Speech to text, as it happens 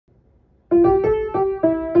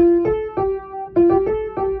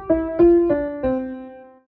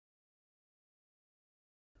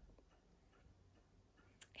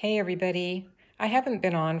Hey everybody. I haven't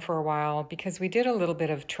been on for a while because we did a little bit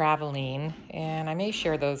of traveling and I may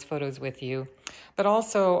share those photos with you. But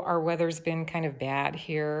also our weather's been kind of bad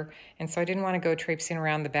here and so I didn't want to go traipsing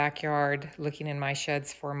around the backyard looking in my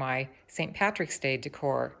sheds for my St. Patrick's Day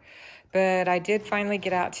decor. But I did finally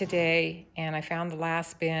get out today and I found the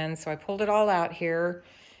last bin, so I pulled it all out here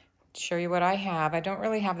to show you what I have. I don't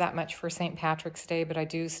really have that much for St. Patrick's Day, but I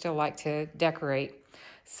do still like to decorate.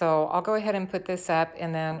 So I'll go ahead and put this up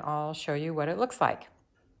and then I'll show you what it looks like.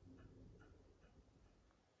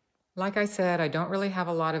 Like I said, I don't really have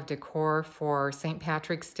a lot of decor for St.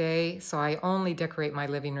 Patrick's Day, so I only decorate my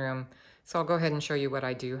living room. So I'll go ahead and show you what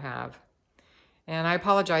I do have. And I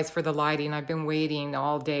apologize for the lighting. I've been waiting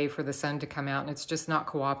all day for the sun to come out and it's just not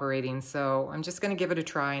cooperating. So I'm just gonna give it a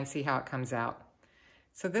try and see how it comes out.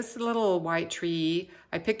 So this little white tree,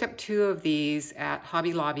 I picked up 2 of these at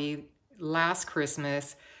Hobby Lobby last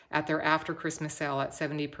Christmas at their after Christmas sale at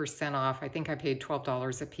 70% off. I think I paid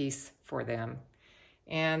 $12 a piece for them.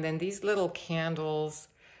 And then these little candles,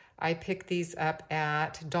 I picked these up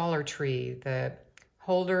at Dollar Tree. The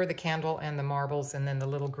holder, the candle, and the marbles, and then the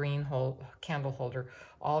little green candle holder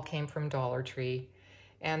all came from Dollar Tree.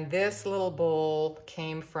 And this little bowl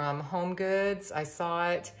came from Home Goods. I saw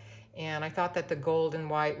it and I thought that the gold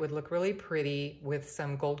and white would look really pretty with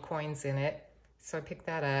some gold coins in it. So I picked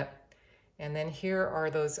that up. And then here are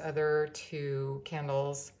those other 2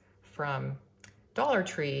 candles from Dollar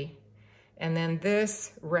Tree. And then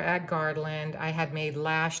this rag garland I had made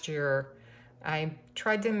last year. I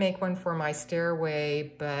tried to make one for my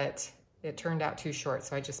stairway, but it turned out too short,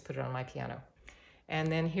 so I just put it on my piano.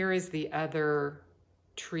 And then here is the other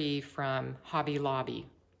tree from Hobby Lobby.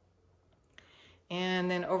 And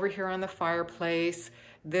then over here on the fireplace,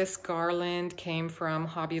 this garland came from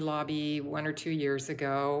Hobby Lobby 1 or 2 years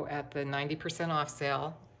ago at the 90% off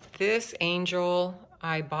sale. This angel,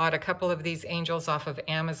 I bought a couple of these angels off of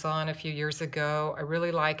Amazon a few years ago. I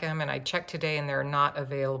really like them and I checked today and they're not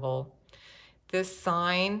available. This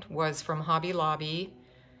sign was from Hobby Lobby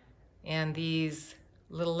and these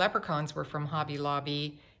little leprechauns were from Hobby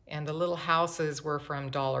Lobby and the little houses were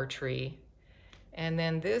from Dollar Tree. And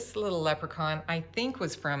then this little leprechaun, I think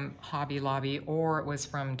was from Hobby Lobby or it was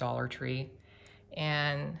from Dollar Tree.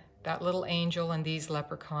 And that little angel and these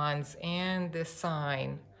leprechauns and this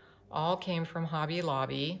sign all came from Hobby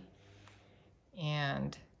Lobby.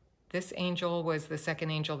 And this angel was the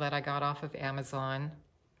second angel that I got off of Amazon.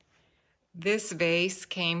 This vase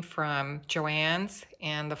came from Joann's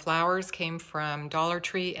and the flowers came from Dollar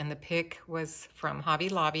Tree and the pick was from Hobby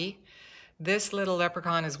Lobby. This little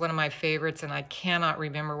leprechaun is one of my favorites and I cannot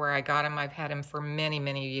remember where I got him. I've had him for many,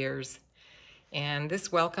 many years. And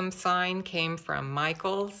this welcome sign came from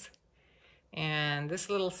Michael's. And this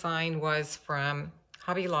little sign was from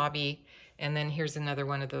Hobby Lobby. And then here's another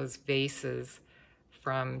one of those vases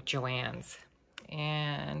from Joann's.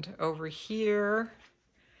 And over here,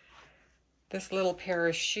 this little pair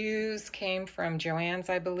of shoes came from Joann's,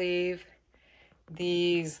 I believe.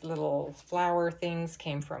 These little flower things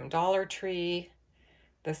came from Dollar Tree.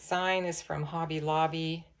 The sign is from Hobby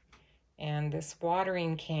Lobby. And this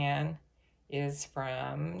watering can is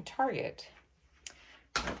from Target.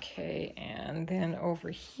 Okay, and then over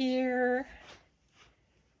here,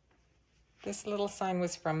 this little sign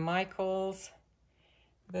was from Michael's.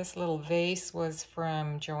 This little vase was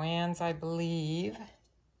from Joann's, I believe.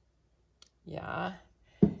 Yeah.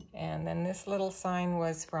 And then this little sign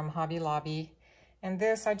was from Hobby Lobby. And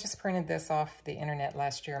this, I just printed this off the internet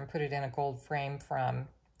last year and put it in a gold frame from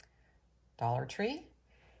Dollar Tree.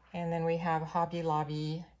 And then we have Hobby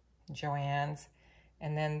Lobby, Joann's.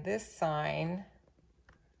 And then this sign,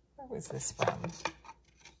 where was this from?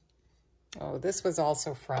 Oh, this was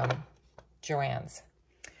also from Joann's.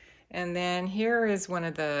 And then here is one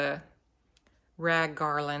of the rag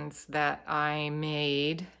garlands that I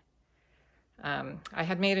made. I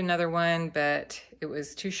had made another one, but it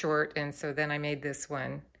was too short, and so then I made this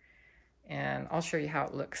one, and I'll show you how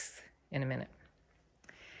it looks in a minute.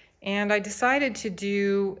 And I decided to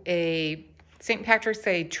do a St. Patrick's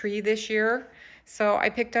Day tree this year, so I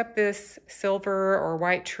picked up this silver or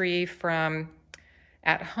white tree from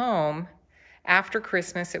at home. After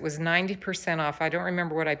Christmas, it was 90% off. I don't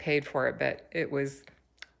remember what I paid for it, but it was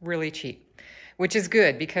really cheap, which is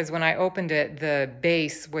good because when I opened it, the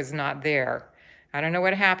base was not there. I don't know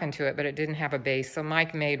what happened to it, but it didn't have a base, so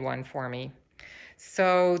Mike made one for me.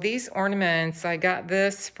 So these ornaments, I got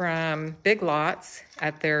this from Big Lots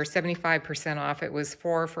at their 75% off. It was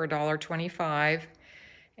 4 for $1.25.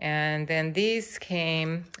 And then these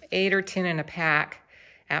came 8 or 10 in a pack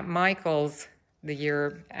at Michael's the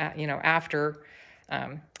year after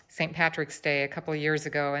St. Patrick's Day a couple of years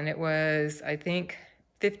ago, and it was, I think,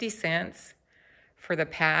 50 cents for the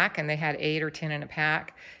pack, and they had 8 or 10 in a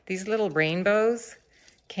pack. These little rainbows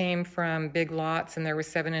came from Big Lots, and there was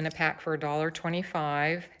 7 in a pack for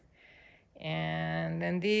 $1.25. And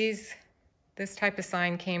then this type of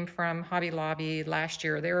sign came from Hobby Lobby last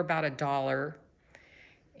year. They were about $1.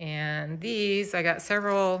 And these, I got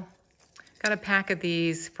a pack of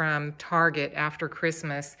these from Target after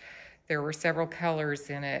Christmas. There were several colors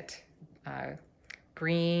in it.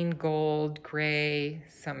 Green, gold, gray,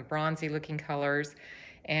 some bronzy looking colors.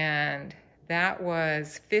 And that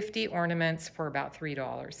was 50 ornaments for about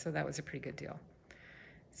 $3. So that was a pretty good deal.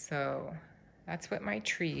 So that's what my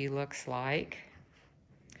tree looks like.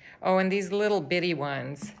 Oh, and these little bitty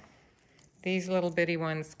ones. These little bitty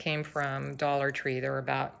ones came from Dollar Tree. They were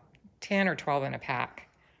about 10 or 12 in a pack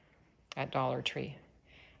at Dollar Tree.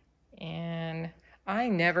 And I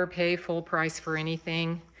never pay full price for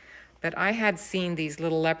anything, but I had seen these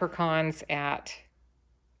little leprechauns at,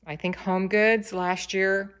 I think, Home Goods last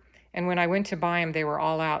year. And when I went to buy them, they were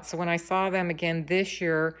all out. So when I saw them again this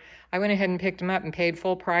year, I went ahead and picked them up and paid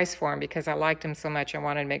full price for them because I liked them so much. I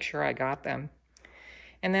wanted to make sure I got them.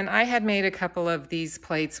 And then I had made a couple of these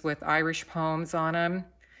plates with Irish poems on them.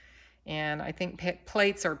 And I think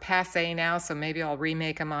plates are passé now, so maybe I'll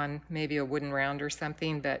remake them on maybe a wooden round or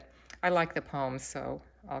something. But I like the poems, so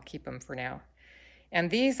I'll keep them for now. And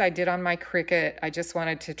these I did on my Cricut. I just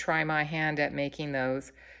wanted to try my hand at making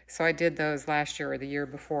those. So I did those last year or the year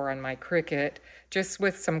before on my Cricut, just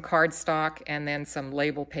with some cardstock and then some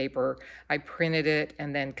label paper. I printed it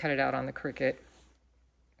and then cut it out on the Cricut.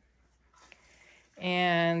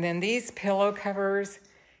 And then these pillow covers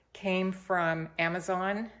came from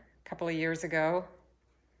Amazon a couple of years ago.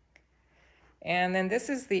 And then this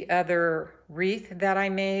is the other wreath that I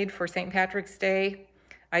made for St. Patrick's Day.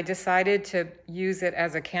 I decided to use it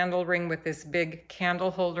as a candle ring with this big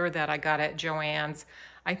candle holder that I got at Joann's.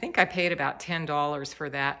 I think I paid about $10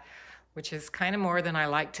 for that, which is kind of more than I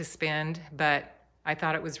like to spend, but I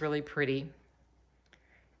thought it was really pretty.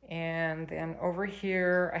 And then over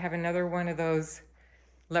here, I have another one of those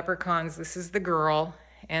leprechauns. This is the girl,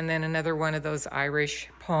 and then another one of those Irish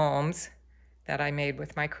poems that I made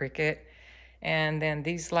with my Cricut. And then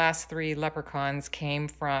these last 3 leprechauns came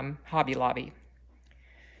from Hobby Lobby.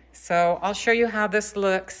 So I'll show you how this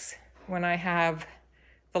looks when I have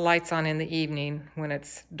the lights on in the evening when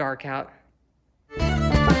it's dark out.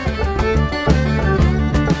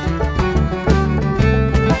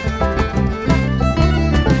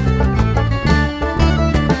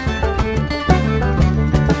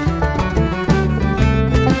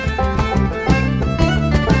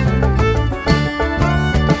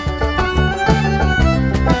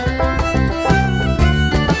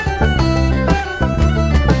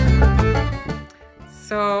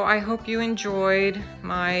 So I hope you enjoyed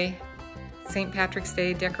my St. Patrick's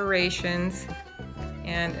Day decorations.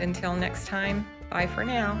 And until next time, bye for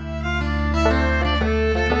now.